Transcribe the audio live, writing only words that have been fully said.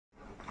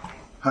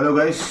Hello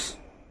guys,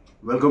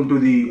 welcome to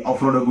the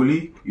Off-Road Gully,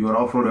 your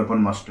off-road weapon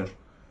master.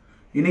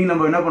 இன்னைக்கு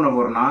நம்ம என்ன பண்ண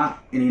போறோம்னா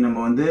இன்னைக்கு நம்ம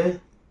வந்து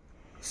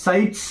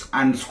sights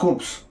and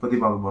scopes பத்தி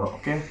பார்க்க போறோம்.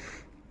 ஓகே,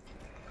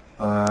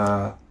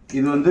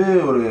 இது வந்து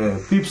ஒரு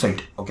peep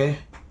sight. ஓகே,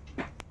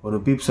 ஒரு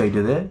peep sight.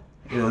 இது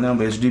வந்து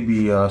நம்ம SDB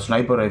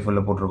Sniper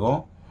rifle போட்டிருக்கோம்.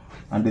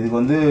 அண்ட் இதுக்கு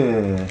வந்து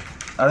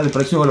அதாவது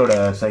பிரசிவலோட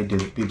சைட்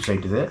இது peep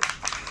sight இது.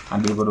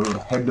 அண்ட் இதுக்கு ஒரு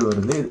ஹெட்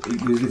வருது.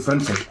 இது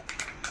ஃப்ரண்ட்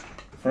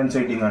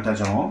சைட் இங்கே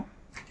அட்டாச் ஆகும்.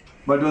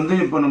 பட் வந்து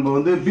இப்போ நம்ம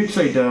வந்து பீப்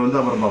சைட்டை வந்து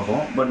அப்புறம்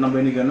பார்ப்போம். பட் நம்ம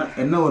இன்றைக்கி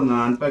என்ன ஒரு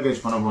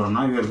அன்பேக்கேஜ் பண்ண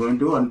போகிறோம்னா we are going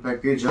to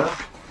unpackage a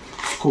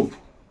scope.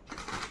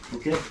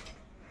 Okay,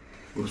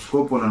 ஒரு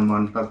ஸ்கோப் ஒன்று நம்ம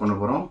அன்பேக் பண்ண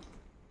போகிறோம்.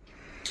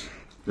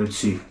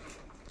 Let's see.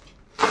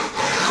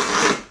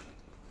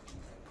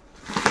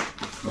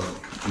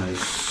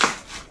 நைஸ்,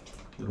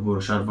 ரொம்ப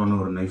ஒரு ஷார்ப்பான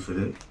ஒரு நைஃப்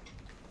இது.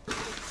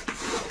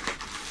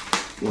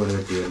 ஒரு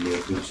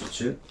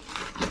பிரிச்சிச்சு.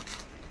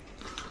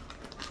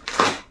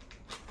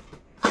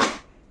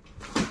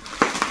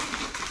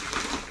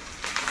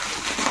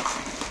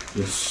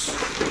 Yes,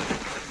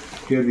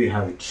 here we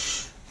have it.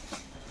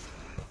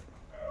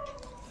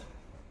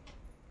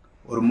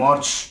 ஒரு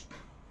மார்ச்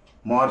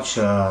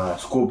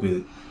ஸ்கோப் இது.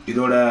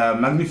 இதோட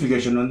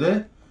மேக்னிஃபிகேஷன் வந்து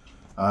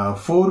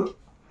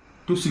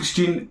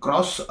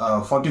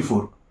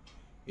 4:16x44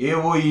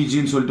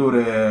 AOEGன்னு சொல்லிட்டு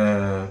ஒரு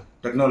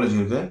டெக்னாலஜி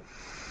இருக்கு.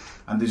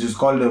 and this is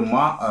called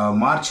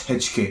March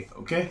HK.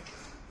 okay,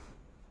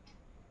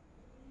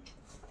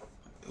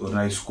 ஒரு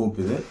நைஸ் ஸ்கோப்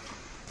இது.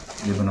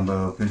 இப்போ நம்ம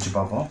பிரித்து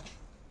பார்ப்போம்.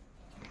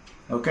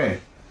 ஓகே,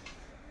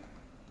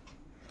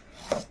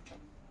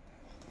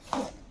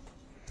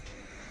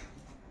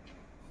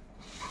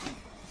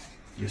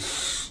 எஸ்,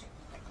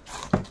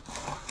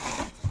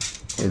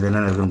 இது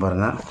என்ன இருக்குன்னு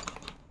பாருங்க.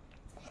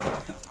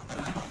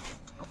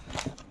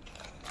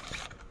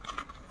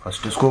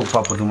 ஃபஸ்ட்டு ஸ்கோப்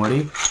பார்க்கறதுக்கு முன்னாடி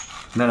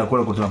என்னென்ன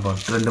கூட கொடுத்துருப்போம்.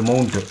 2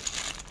 mount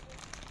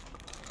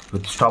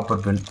with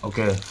stopper pen.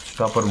 Okay,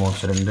 stopper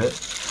mounts 2.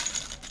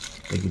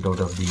 Take it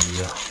out of the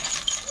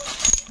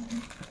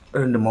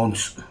 2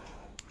 mounts.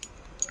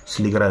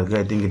 ஸ்லீக்கராக இருக்குது.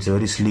 I think it's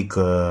very sleek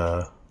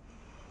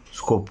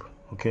scope.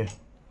 Okay,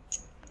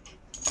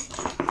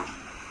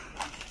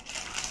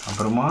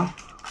 அப்புறமா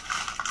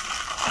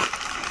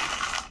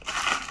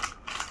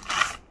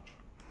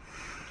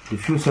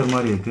டிஃப்யூசர்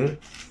மாதிரி இருக்குது.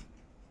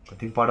 I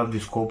think part of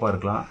the ஸ்கோப்பாக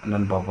இருக்கலாம்.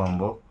 என்னென்னு பார்ப்போம்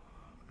நம்ம.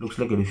 Looks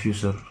like a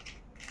diffuser.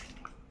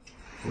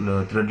 உள்ள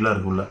த்ரெட்லாம்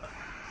இருக்குது உள்ள.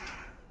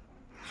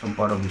 Some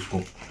part of the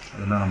scope.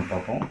 அதெல்லாம் நம்ம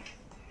பார்ப்போம்.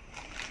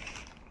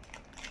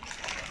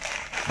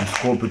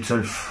 Scope it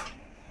self.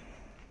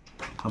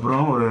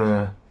 அப்புறம் ஒரு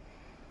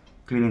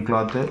க்ளீனிங்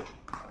கிளாத்து.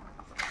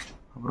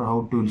 அப்புறம்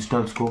how to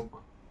install scope,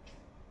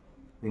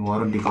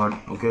 warranty card.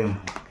 Okay,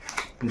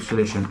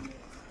 installation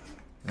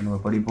நம்ம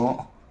படிப்போம்.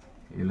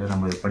 இதில்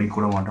நம்ம படிக்க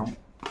கூட மாட்டோம்.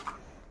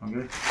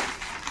 Okay,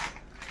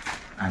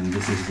 and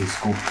this is the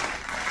scope.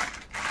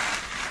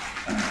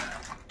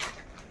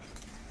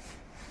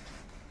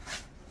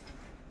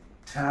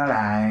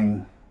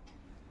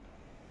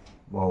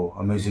 Wow,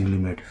 amazingly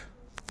made.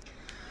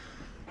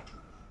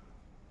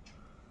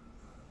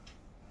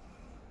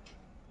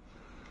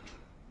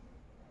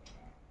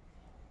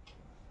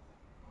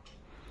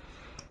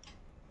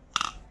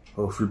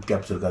 Flip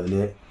caps irukku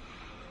adile.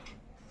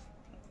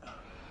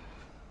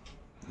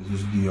 This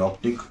is the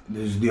optic,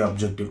 this is the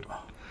objective.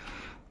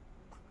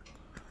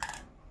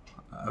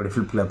 Adi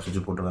flip caps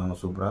vechu potranga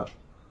super.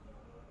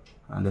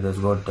 And it has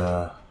got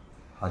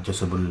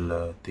adjustable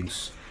things,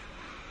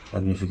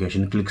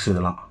 magnification, clicks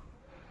idella.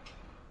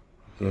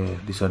 Okay,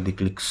 these are the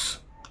clicks.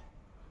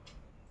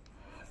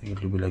 It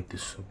will be like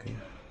this. Okay,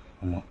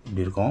 amma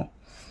ipdi irukum.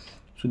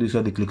 So these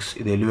are the clicks.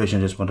 Idu elevation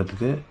adjust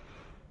பண்றதுக்கு.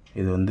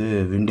 இது வந்து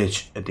vintage.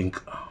 I think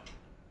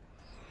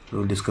we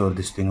will discover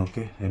this thing.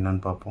 Okay,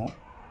 என்னன்னு பார்ப்போம்.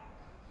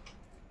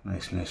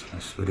 nice,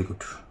 very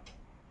good.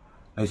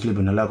 nicely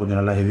இப்போ நல்லா கொஞ்சம்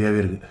நல்லா ஹெவியாகவே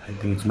இருக்குது. I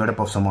think it's made up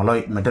of some alloy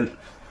metal.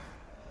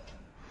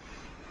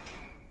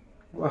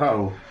 wow,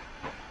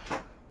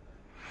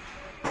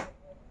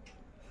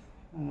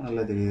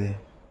 நல்லா தெரியுது.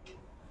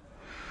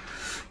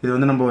 இது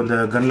வந்து நம்ம இந்த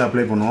கன்னில்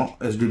அப்ளை பண்ணுவோம்.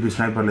 SDB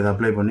ஸ்னைப்பரில் இதை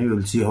அப்ளை பண்ணி we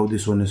will see how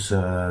this one is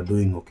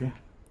doing. okay,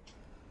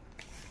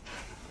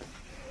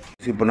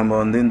 இப்போ நம்ம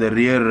வந்து இந்த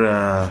ரியர்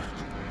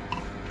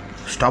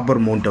ஸ்டாப்பர்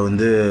மவுண்ட்டை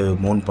வந்து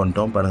மவுண்ட்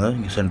பண்ணிட்டோம். பாருங்கள்,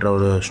 இங்கே சென்டராக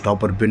ஒரு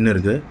ஸ்டாப்பர் பின்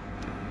இருக்குது.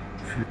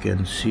 You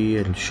can see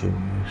and show.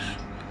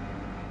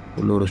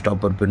 உள்ள ஒரு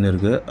ஸ்டாப்பர் பின்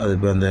இருக்குது. அது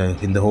இப்போ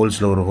இந்த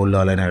ஹோல்ஸில் ஒரு ஹோல்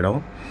அலைன்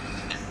ஆகிடும்.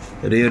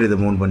 ரியர் இதை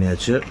மவுண்ட்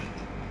பண்ணியாச்சு.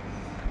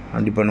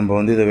 அண்ட் இப்போ நம்ம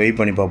வந்து இதை வெயிட்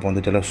பண்ணி பார்ப்போம்.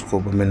 இந்த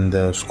டெலஸ்கோப், ஐ மீன்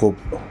இந்த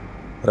ஸ்கோப்,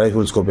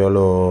 ரைஃபிள் ஸ்கோப்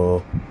எவ்வளோ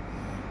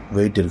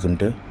வெயிட்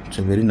இருக்குன்ட்டு.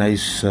 It's very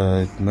nice,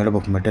 made up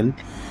of metal.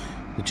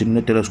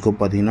 சின்ன டெலஸ்கோப்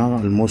பார்த்தீங்கன்னா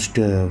ஆல்மோஸ்ட்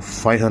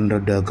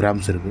 500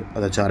 grams இருக்குது.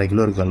 அதாச்சும் 1/2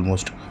 கிலோ இருக்குது.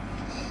 Almost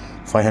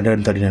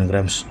 539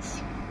 grams.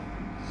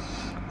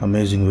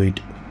 Amazing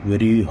wait,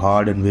 very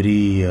hard and very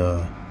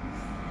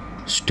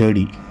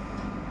study.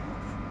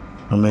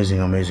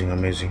 Amazing.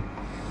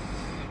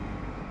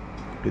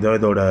 இதான்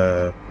இதோட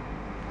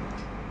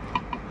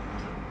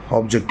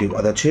ஆப்ஜெக்டிவ்.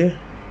 அதாச்சும்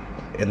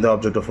எந்த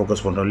ஆப்ஜெக்டை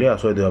ஃபோக்கஸ் பண்ணுறோம் இல்லையா,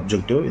 ஸோ இது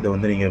ஆப்ஜெக்டிவ். இதை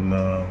வந்து நீங்கள்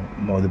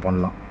இது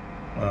பண்ணலாம்.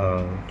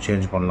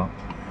 சேஞ்ச் பண்ணலாம்.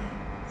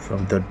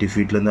 ஃப்ரம் 30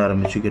 ஃபீட்லேருந்து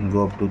ஆரம்பிச்சு you can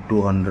go up to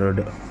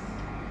 200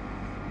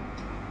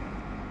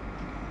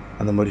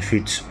 அந்த மாதிரி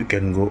feeds you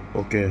can go.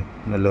 Okay,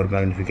 நல்ல ஒரு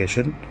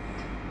மேக்னிஃபிகேஷன்.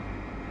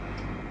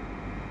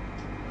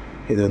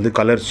 இது வந்து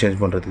கலர்ஸ்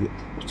சேஞ்ச்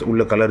பண்ணுறதுக்கு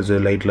உள்ள கலர்ஸ்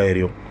லைட்லாம்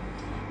எரியும்.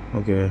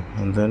 ஓகே,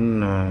 அண்ட் தென்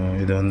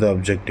இது வந்து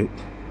அப்ஜெக்டிவ்.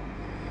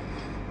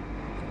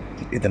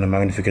 இத்தனை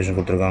மேக்னிஃபிகேஷன்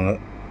கொடுத்துருக்காங்க.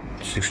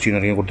 16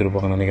 வரைக்கும்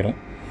கொடுத்துருப்பாங்கன்னு நினைக்கிறேன்.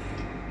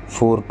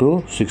 4 to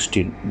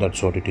 16,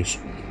 that's what it is.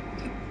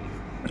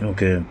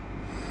 Okay,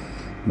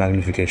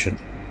 magnification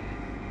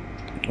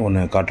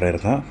ஒன்று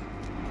காட்டுறேன்.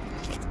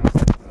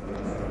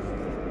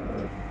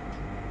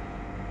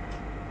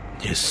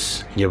 எஸ்,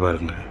 இங்கே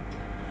பாருங்கள்,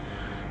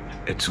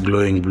 it's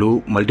glowing blue.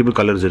 Multiple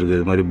colours இருக்குது.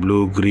 இது மாதிரி ப்ளூ,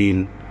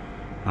 க்ரீன்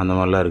அந்த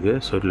மாதிரிலாம்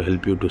இருக்குது. So it will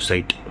help you to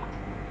side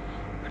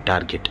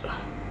target.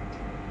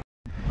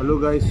 Hello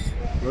guys,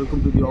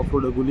 welcome to the of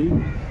road Quli.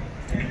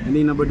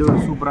 இன்றைக்கி நம்மகிட்ட ஒரு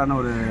சூப்பரான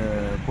ஒரு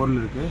பொருள்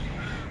இருக்குது.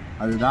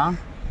 அதுதான்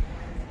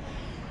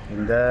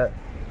இந்த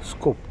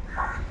ஸ்கோப்.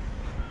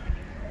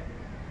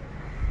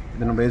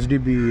 இது நம்ம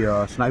SDB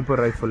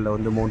ஸ்னைப்பர் ரைஃபிளில்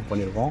வந்து மவுண்ட்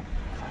பண்ணியிருக்கோம்.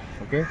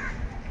 ஓகே,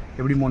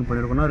 எப்படி மவுண்ட்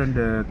பண்ணியிருக்கோன்னா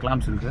 2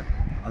 கிளாம்ப்ஸ் இருக்குது.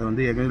 அது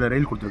வந்து எங்கள்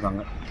ரயில்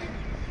கொடுத்துருக்காங்க.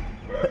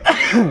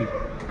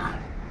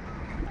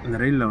 இந்த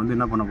ரயிலில் வந்து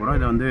என்ன பண்ண போகிறோம்,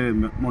 இதை வந்து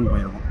மவுண்ட்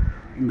பண்ணியிருக்கோம்.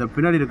 இந்த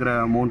பின்னாடி இருக்கிற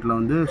மவுண்ட்டில்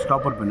வந்து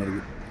ஸ்டாப்பர் பென்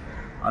இருக்குது.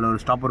 அதில் ஒரு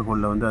ஸ்டாப்பர்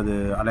ஹோலில் வந்து அது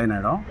அலைன்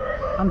ஆகிடும்.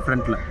 அண்ட்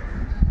ஃப்ரண்ட்டில்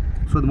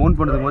ஸோ இது மவுண்ட்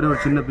பண்ணுறதுக்கு மாதிரி ஒரு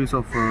சின்ன பீஸ்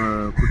ஆஃப்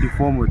குட்டி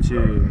ஃபோம் வச்சு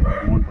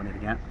மவுண்ட்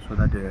பண்ணியிருக்கேன். So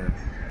that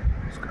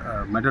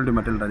metal to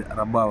metal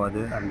ரப்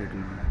ஆகாது. அண்ட் இட்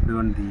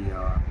ப்ரிவென்ட் தி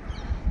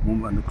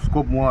அந்த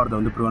ஸ்கோப் மூவ் ஆகிறத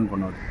வந்து ப்ரிவென்ட்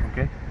பண்ணுவது.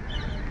 ஓகே,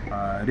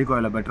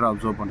 ரீகாயிலை பெட்டராக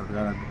அப்சர்வ்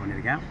பண்ணுறதுக்காக அது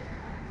பண்ணியிருக்கேன்.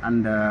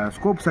 அண்ட்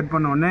ஸ்கோப் செட்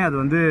பண்ண உடனே அது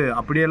வந்து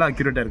அப்படியெல்லாம்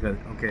அக்யூரேட்டாக இருக்காது.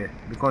 Okay,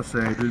 because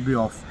it will P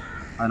of.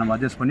 அதை நம்ம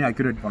அட்ஜஸ்ட் பண்ணி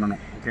அக்யூரேட்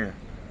பண்ணணும். ஓகே,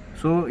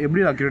 ஸோ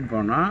எப்படி அக்யூரேட்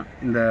பண்ணோன்னா,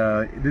 இந்த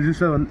this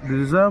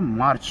is a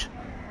March.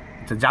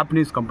 It's a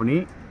Japanese company.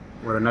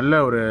 ஒரு நல்ல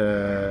ஒரு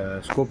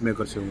ஸ்கோப்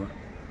மேக்கர்ஸ் இவங்க.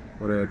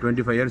 ஒரு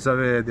 25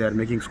 இயர்ஸாகவே they are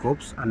making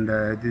scopes. And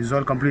this is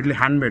all completely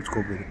handmade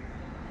scope. இது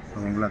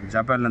ஓகேங்களா,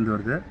 ஜப்பான்லேருந்து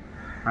வருது.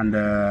 அண்ட்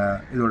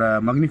இதோட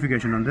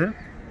மேக்னிஃபிகேஷன் வந்து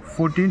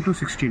 14 to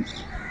 16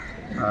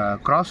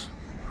 கிராஸ்.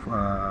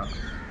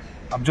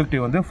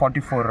 அப்ஜெக்டிவ் வந்து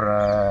 44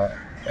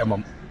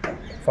 mm.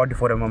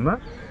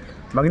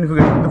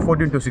 மேக்னிஃபிகேஷன் வந்து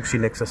 14 to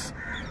 16 எக்ஸஸ்.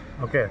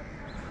 ஓகே,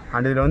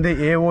 அண்ட் இதில் வந்து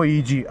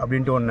AOEG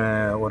அப்படின்ட்டு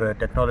ஒரு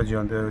டெக்னாலஜி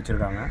வந்து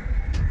வச்சுருக்காங்க.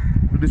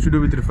 It is to do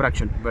with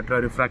refraction.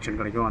 பெட்டராக ரிஃப்ராக்ஷன்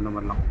கிடைக்கும் அந்த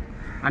மாதிரிலாம்.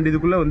 அண்ட்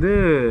இதுக்குள்ளே வந்து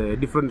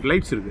டிஃப்ரெண்ட்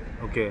லைட்ஸ் இருக்குது.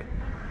 ஓகே,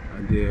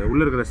 அது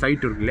உள்ளே இருக்கிற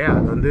சைட் இருக்கு இல்லையா,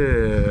 அது வந்து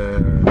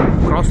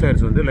கிராஸ்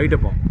ஹேர்ஸ் வந்து லைட்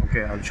அப்பாகும்.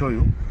 ஓகே, அது ஷோ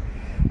யூ.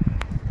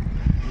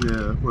 இது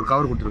ஒரு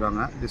கவர்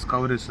கொடுத்துருக்காங்க. This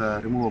cover is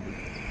removable.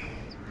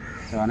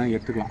 ஆனால்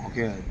எடுத்துக்கலாம்.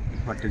 Okay,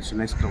 but it's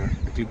nice cover.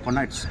 Click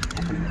பண்ணால் it's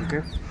opening. Okay,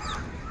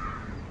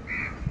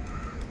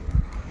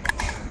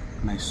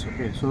 nice.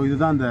 Okay, so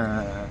இதுதான் அந்த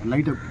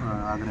லைட் அப்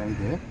ஆகிற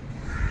இது.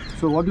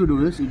 So what you two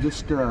is you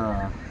just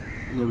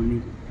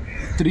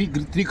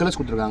three colours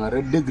கொடுத்துருக்காங்க,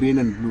 red, green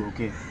and blue.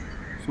 Okay,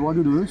 so what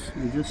you two is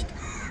you just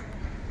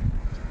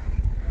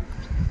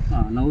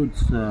now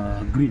it's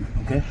green.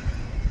 Okay,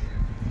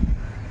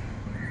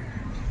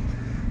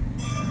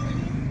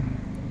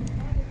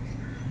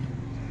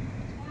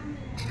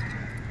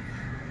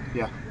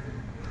 யா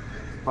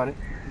பாரு,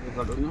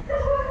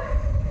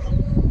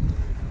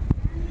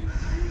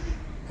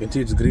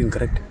 it's green.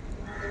 Correct,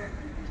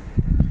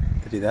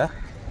 தெரியுதா?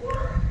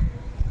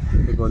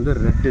 இப்போ வந்து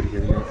red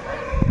இருக்குது.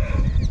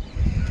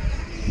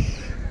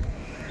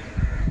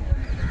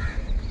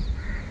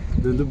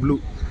 இது வந்து ப்ளூ.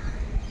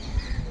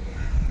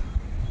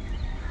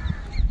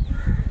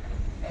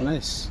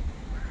 நைஸ்.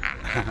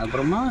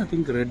 அப்புறமா I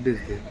think red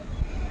இருக்குது.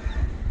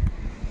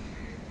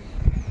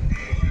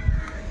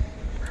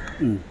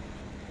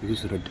 இது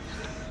ரெட்.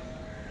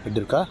 ரெட்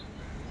இருக்கா?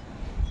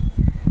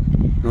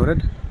 No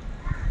red.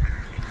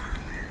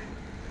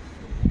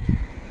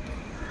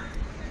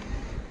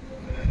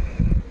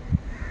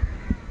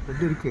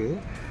 ரெட் இருக்குது,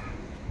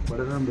 பட்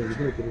அதான் நம்ம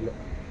இதில் தெரியல.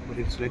 But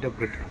it's light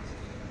up red.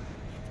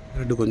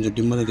 Red கொஞ்சம்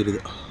டிம்மாக தான்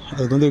தெரியுது.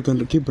 அதுக்கு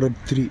வந்து கீப் ரெட்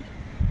 3.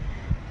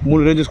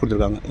 3 ரேஞ்சஸ்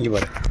கொடுத்துருக்காங்க. இங்கே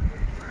பாரு.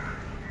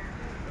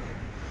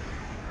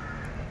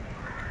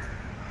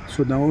 ஸோ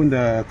நான் இந்த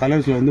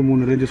கலர்ஸில் வந்து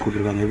 3 ரேஞ்சஸ்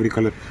கொடுத்துருக்காங்க. Every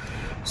colour.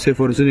 Say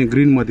for instance நீங்கள்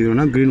க்ரீன்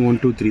மாற்றிக்கணும்னா க்ரீன் 1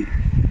 2 3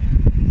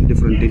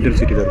 டிஃப்ரெண்ட்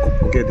இன்டென்சிட்டியில் இருக்கும்.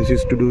 Okay, this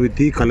is to do with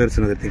the colours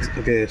and other things.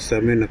 Okay,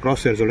 mean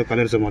cross ஹேர்ஸோட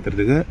கலர்ஸை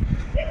மாற்றுறதுக்கு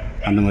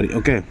அந்த மாதிரி.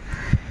 ஓகே,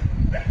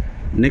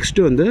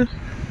 நெக்ஸ்ட்டு வந்து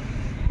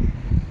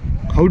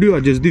how to you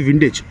adjust the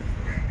vintage.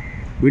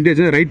 Vintage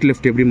right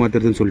left எப்படி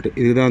மாற்றுறதுன்னு சொல்லிட்டு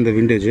இதுதான் அந்த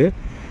vintage.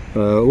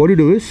 What you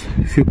two is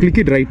if you click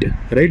it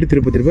right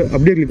திருப்ப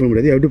அப்படியே கிளிக் பண்ண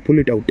முடியாது. You have to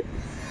pull it out.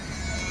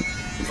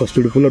 First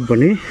இப்படி புல் அவுட்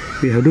பண்ணி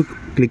you have to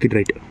click it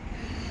right.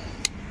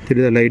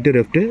 தெரியுதா? Light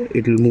left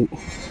it will move.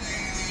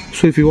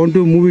 So if you want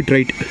to move it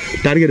right,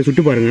 டார்கெட்டை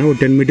சுட்டு பாருங்கள். ஒரு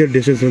 10 மீட்டர்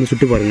டிஸ்டன்ஸ் வந்து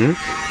சுட்டு பாருங்கள்.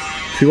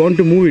 If you want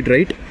to move it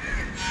right,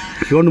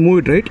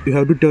 you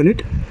have to turn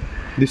it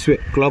this way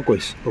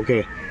clockwise. Okay,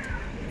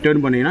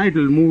 turn பண்ணிங்கன்னா it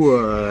will move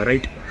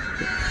right.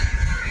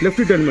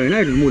 Left turn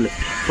பண்ணிங்கன்னா it will move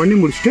left. பண்ணி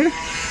முடிச்சுட்டு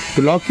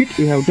to log it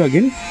you have to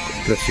again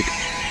press it.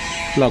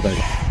 Lock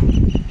ஆகிடும்.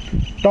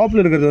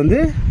 டாப்பில் இருக்கிறது வந்து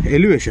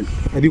elevation,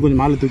 அதையும்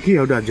கொஞ்சம் மேலே தூக்கி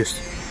have to adjust.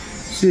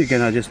 C you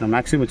can adjust. நான்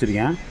மேக்ஸிமம்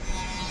வச்சுருக்கேன்.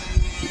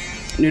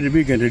 NEET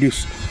B can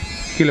reduce.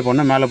 கீழே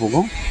போனால் மேலே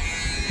போகும்.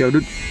 You have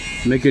to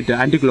make it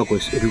anti clock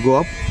wise. It go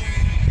up.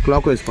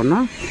 Clock wise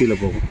பண்ணால் கீழே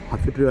போகும்.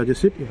 after you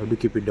adjust it you have to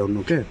keep it down.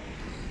 Okay,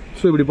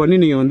 so இப்படி பண்ணி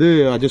நீங்கள் வந்து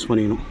அட்ஜஸ்ட்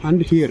பண்ணிக்கணும்.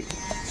 அண்ட் ஹியர்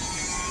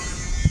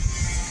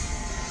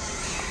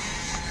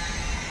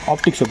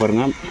ஆப்டிக்ஸை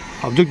பாருங்கள்,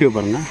 அப்ஜெக்டிவ்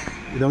பாருங்கள்.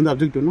 இதை வந்து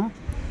அப்ஜெக்டிவ்னா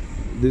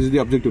this is the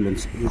objective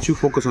lens which you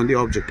focus on the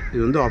object.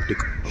 இது வந்து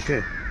ஆப்டிக். ஓகே,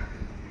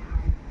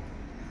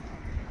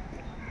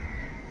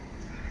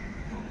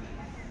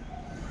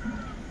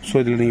 ஸோ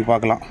இதில் நீங்கள்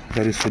பார்க்கலாம்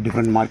there is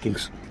different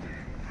markings.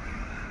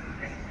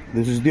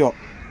 this is the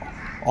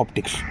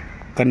optics,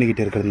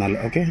 கண்ணுக்கிட்ட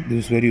இருக்கிறதுனால. Okay, this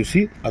is where you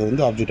see அது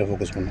வந்து ஆப்ஜெக்டை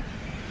ஃபோக்கஸ் பண்ணும்.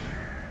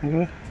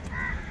 Okay,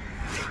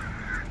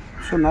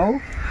 so now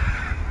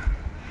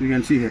you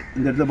can see here.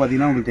 இந்த இடத்துல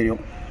பார்த்தீங்கன்னா உங்களுக்கு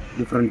தெரியும்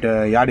டிஃப்ரெண்ட்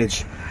யார்டேஜ்.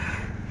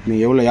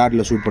 நீங்கள் எவ்வளோ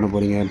யார்டில் ஷூட் பண்ண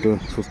போகிறீங்க.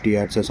 50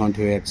 yards,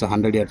 75 yards,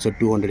 100 yards,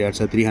 200 yards,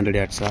 300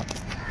 yards.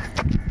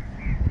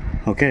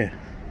 Okay,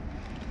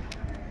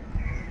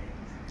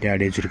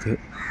 யார்டேஜ் இருக்குது.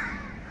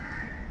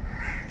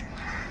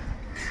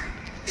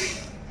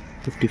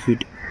 50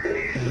 feet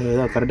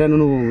ஏதாவது கரெக்டாக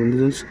இன்னும்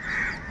distance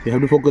you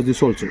have to focus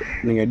this also.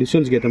 நீங்கள்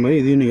டிஸ்டன்ஸ்க்கு ஏற்ற மாதிரி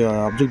இதையும்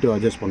நீங்கள் அப்ஜெக்டிவ்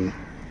அட்ஜஸ்ட் பண்ணணும்.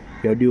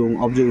 எப்படி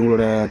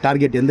உங்களோட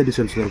டார்கெட் எந்த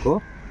டிஸ்டன்ஸில் இருக்கோ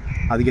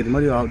அதுக்கேற்ற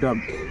மாதிரி you have to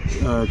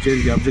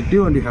change the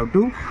objective and you have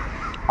to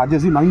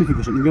adjust the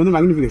magnification. இங்கே வந்து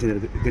magnification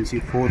இருக்குது. you can see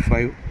 4,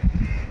 5,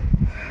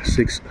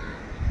 6,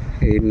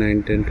 8, 9,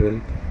 10,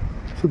 12.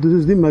 so this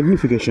is the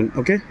magnification.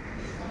 okay,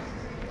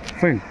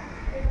 fine.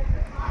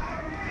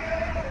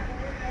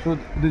 so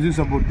this is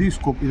about the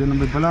scope. இதை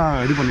நம்ம இப்போலாம்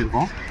இது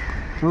பண்ணியிருக்கோம்.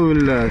 so we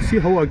will see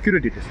how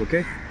accurate it is.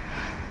 okay,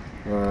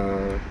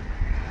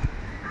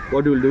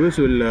 what we will do is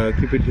we will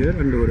keep it here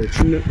and ஒரு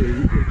சின்ன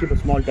keep a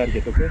small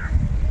target. okay,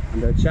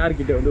 அந்த சேர்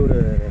கிட்ட வந்து ஒரு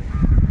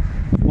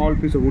small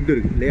piece of wood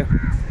இருக்குது இல்லையா.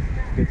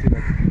 ரைட்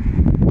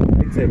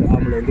சைடு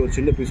ஆமில் வந்து ஒரு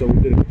சின்ன பீஸ் ஆஃப்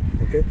வுட் இருக்குது.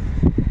 Okay,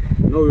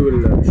 no we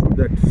will shoot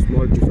that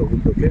small piece of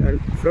would. Okay,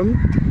 and from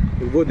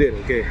will go there.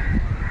 Okay,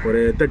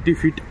 ஒரு 30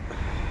 feet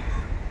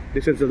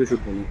டிஸ்டன்ஸ் வந்து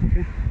ஷூட் பண்ணுவோம்.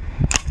 Okay,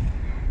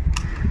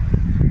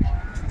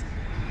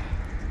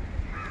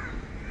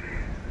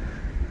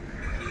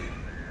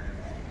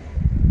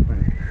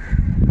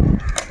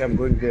 I am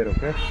going there.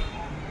 Okay,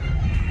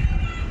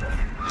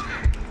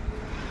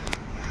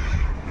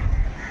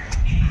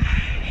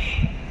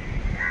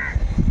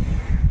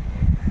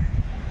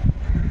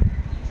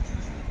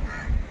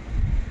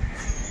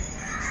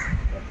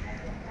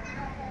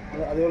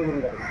 அது எவ்வளோ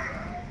தூரம் கிடைக்கும்.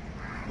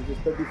 இது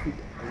 30 feet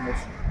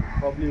almost,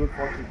 probably about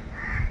 40.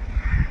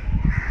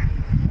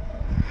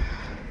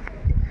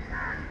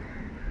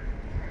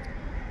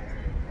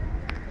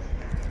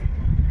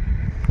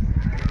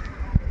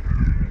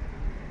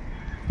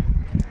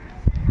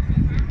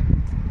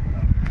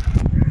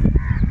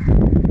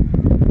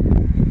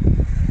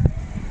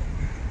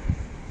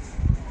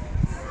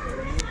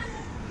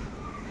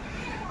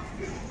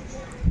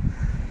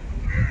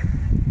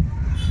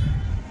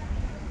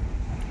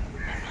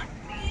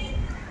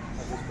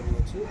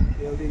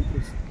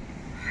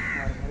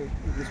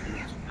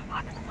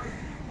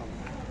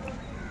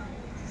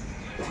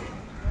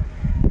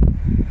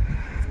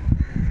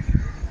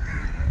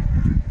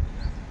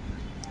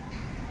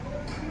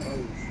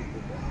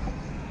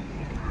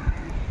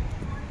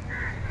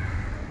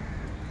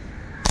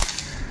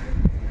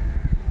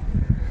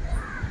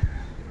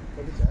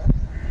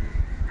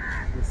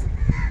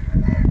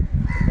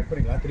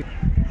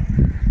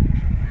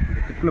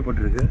 டிப்பில்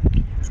போட்டிருக்கு.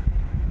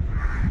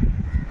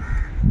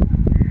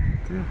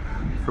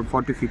 from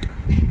 40 feet.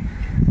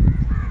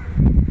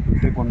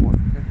 We'll take one more.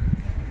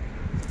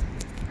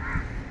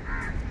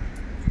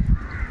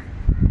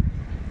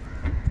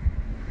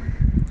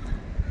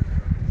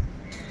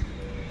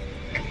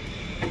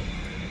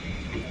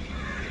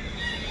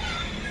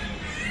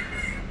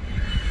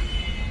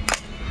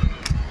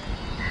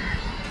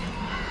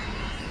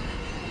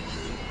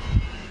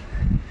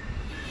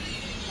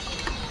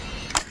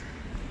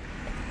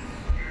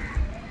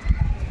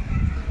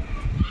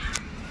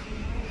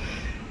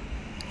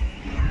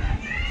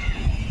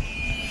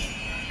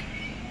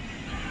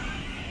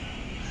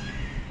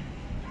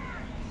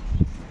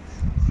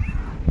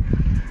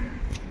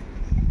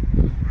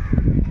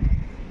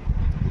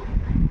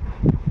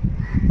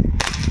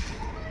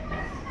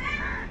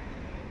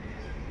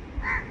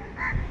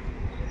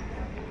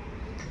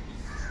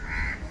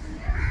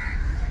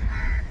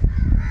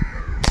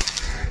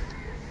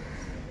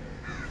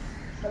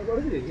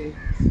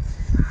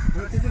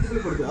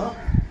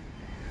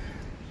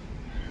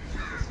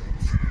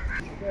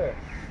 Okay.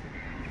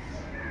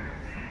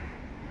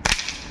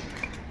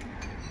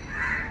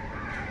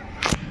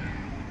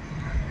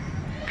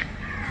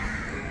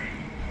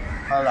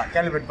 அதான்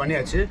கேலிப்ரேட்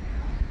பண்ணியாச்சு.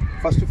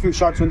 ஃபஸ்ட்டு ஃபியூ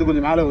ஷார்ட்ஸ் வந்து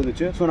கொஞ்சம் மேலே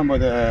வந்துச்சு. ஸோ நம்ம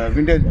அதை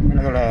விண்டேஜ்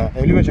அதோட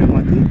எலிவேஷன்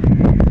மாற்றி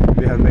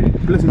வி ஹேவ் மேட்.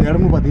 ப்ளஸ் இந்த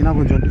இடமும் பார்த்தீங்கன்னா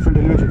கொஞ்சம் டிஃப்ரெண்ட்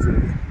எலிவேஷன்ஸ்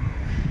இருக்குது.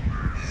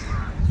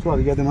 ஸோ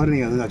அதுக்கேற்ற மாதிரி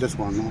நீங்கள் வந்து அட்ஜஸ்ட்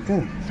பண்ணணும். Okay,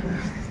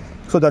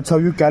 so that's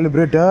how you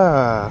calibrate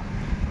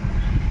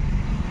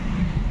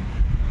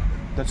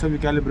that's how we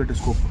calibrate a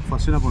scope.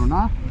 First என்ன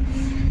பண்ணனும்னா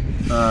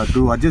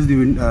to adjust the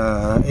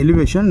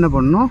elevation என்ன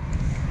பண்ணனும்,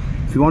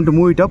 if you want to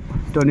move it up,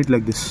 turn it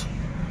like this.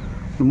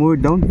 To move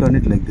it down, turn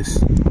it like this.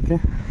 Okay,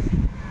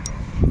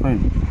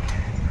 fine.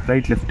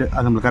 Right left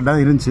அது நமக்கு கரெக்டா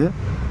இருந்துச்சு.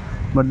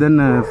 But then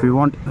if you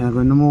want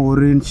இன்னும்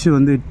 1 inch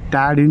வந்து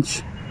tad inch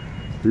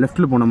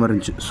leftல போன மாதிரி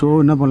இருந்துச்சு. So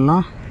என்ன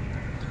பண்ணலாம்,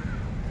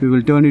 we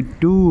will turn it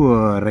to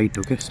right.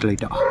 Okay,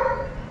 straight.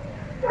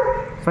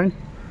 Fine.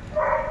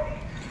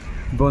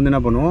 இப்போ வந்து என்ன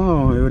பண்ணுவோம்,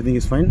 everything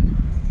is fine.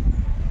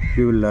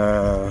 We will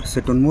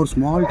set one more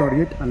small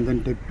target and then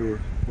take to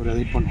ஒரு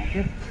ஹைட் பண்ணுவோம்.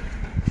 Okay,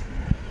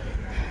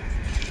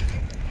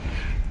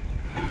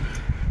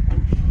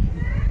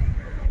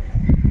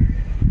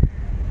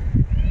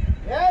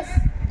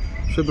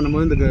 ஸோ இப்போ நம்ம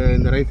வந்து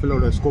இந்த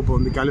ரைஃபிளோட ஸ்கோப்பை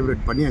வந்து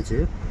கேலிப்ரேட் பண்ணியாச்சு.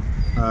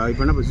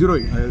 இப்போ என்ன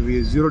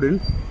ஜீரோட் இன்.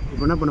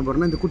 இப்போ என்ன பண்ண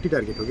போகிறோம்னா இந்த குட்டி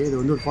டார்கெட், ஓகே, இது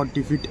வந்து ஒரு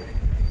 40 feet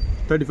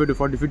 35 to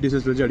 40 feet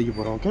டிஸ்டன்ஸ் வச்சு அடிக்க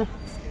போகிறோம். ஓகே,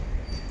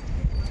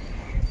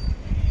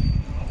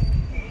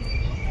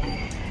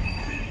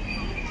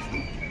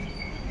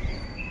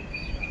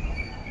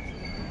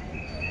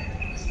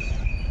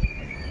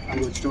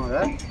 அங்கே வச்சுட்டோம்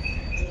அதை.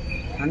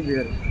 And we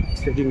are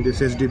taking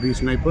this SDB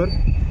Sniper.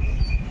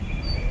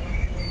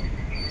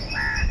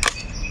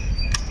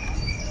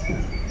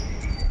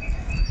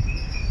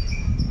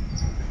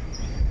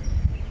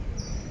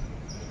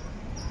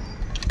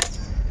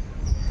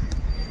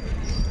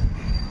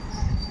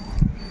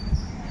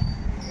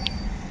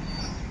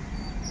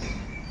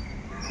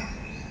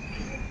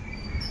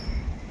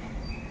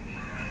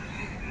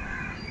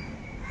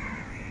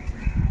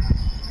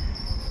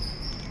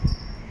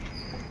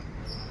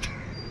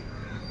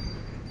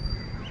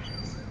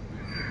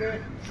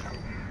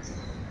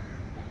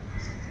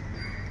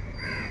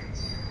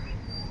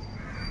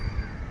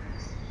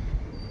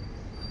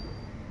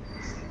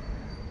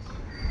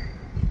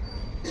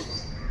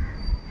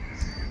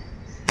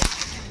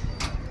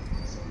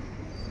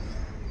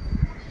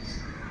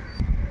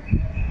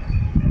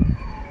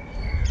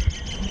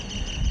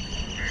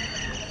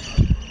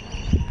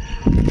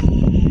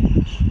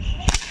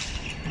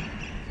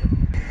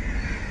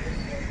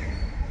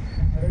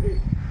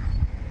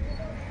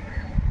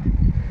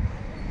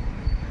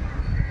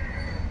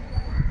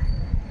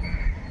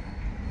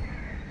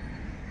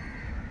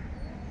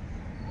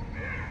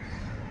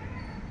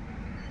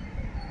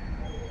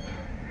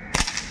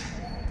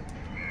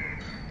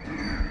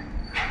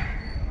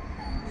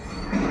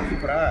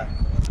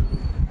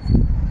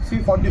 See,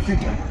 40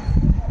 feet,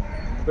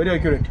 very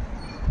accurate.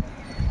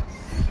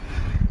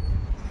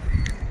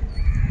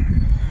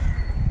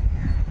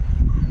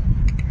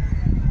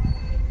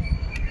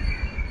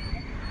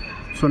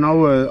 So now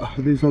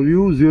this is a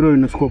view, zero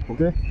in a scope.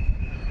 Okay,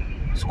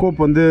 scope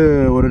வந்து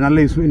ஒரு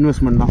நல்ல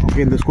இன்வெஸ்ட்மெண்ட் தான்.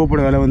 ஓகே, இந்த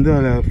ஸ்கோப்போட விலை வந்து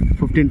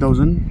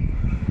 15,000.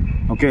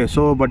 Okay,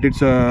 so but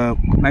it's a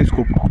nice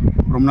scope.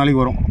 ரொம்ப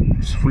நாளைக்கு வரும்.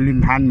 It's fully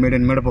handmade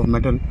and made up of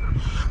metal.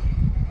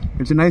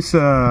 It's a nice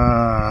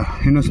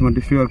investment.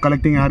 If you are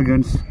collecting air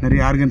guns, நிறைய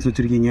air guns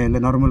வச்சுருக்கீங்க, இல்லை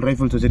normal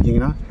rifles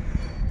வச்சுருக்கீங்கன்னா,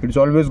 it's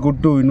always good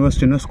to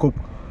invest in a scope.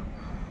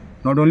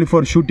 Not only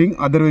for shooting,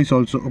 otherwise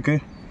also. Okay,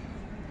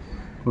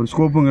 ஒரு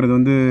ஸ்கோப்புங்கிறது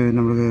வந்து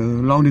நம்மளுக்கு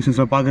long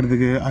டிஸ்டன்ஸில்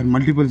பார்க்குறதுக்கு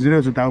multiple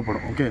zeros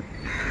தேவைப்படும். Okay,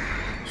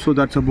 so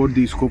that's about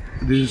the scope.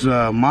 This is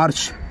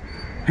March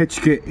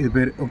HK இது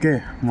பேர். Okay,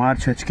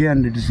 March HK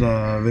and it is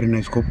very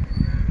nice scope.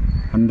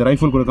 அந்த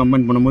rifle கூட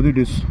கம்பைன் பண்ணும்போது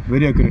it is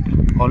very accurate.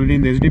 Already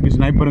இந்த SDB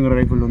ஸ்னைப்பருங்கிற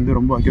ரைஃபிள் வந்து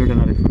ரொம்ப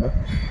அக்யூரேட்டான ரைஃபிள்.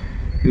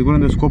 இது கூட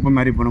இந்த ஸ்கோப்பை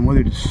மேரி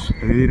பண்ணும்போது it's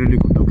really really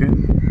good. Okay,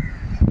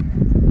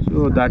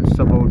 so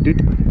that's about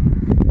it.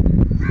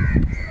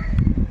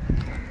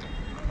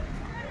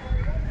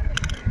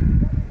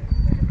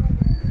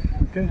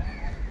 Okay,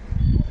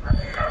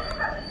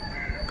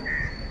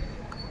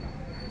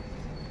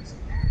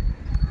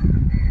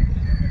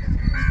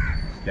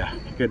 yeah,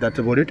 okay, that's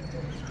about it.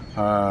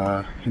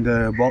 இந்த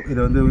பாக்ஸ் இதை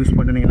வந்து யூஸ்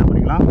பண்ணி நீங்கள் என்ன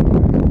பண்ணிக்கலாம்,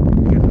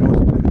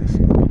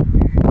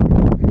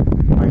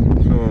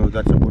 so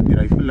that's about the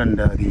rifle and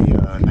the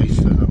nice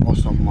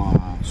awesome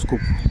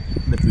scoop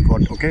that we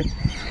got. Okay,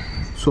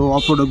 so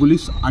off-road Aguli,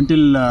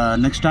 until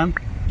next time,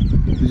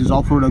 this is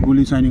off-road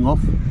Aguli signing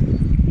off.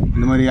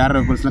 இந்த மாதிரி ஏர்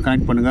ரைஃபிள்ஸ்லாம்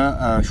connect பண்ணுங்கள்,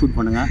 ஷூட்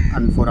பண்ணுங்கள்.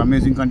 And for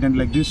amazing content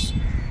like this,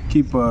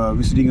 keep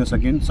visiting as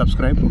again.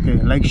 Subscribe. Okay,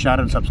 like,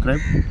 share and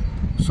subscribe.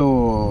 So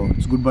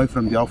it's good bye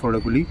from the of road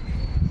Aguli.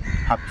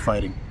 Happy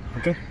firing.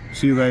 Okay,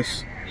 see you guys.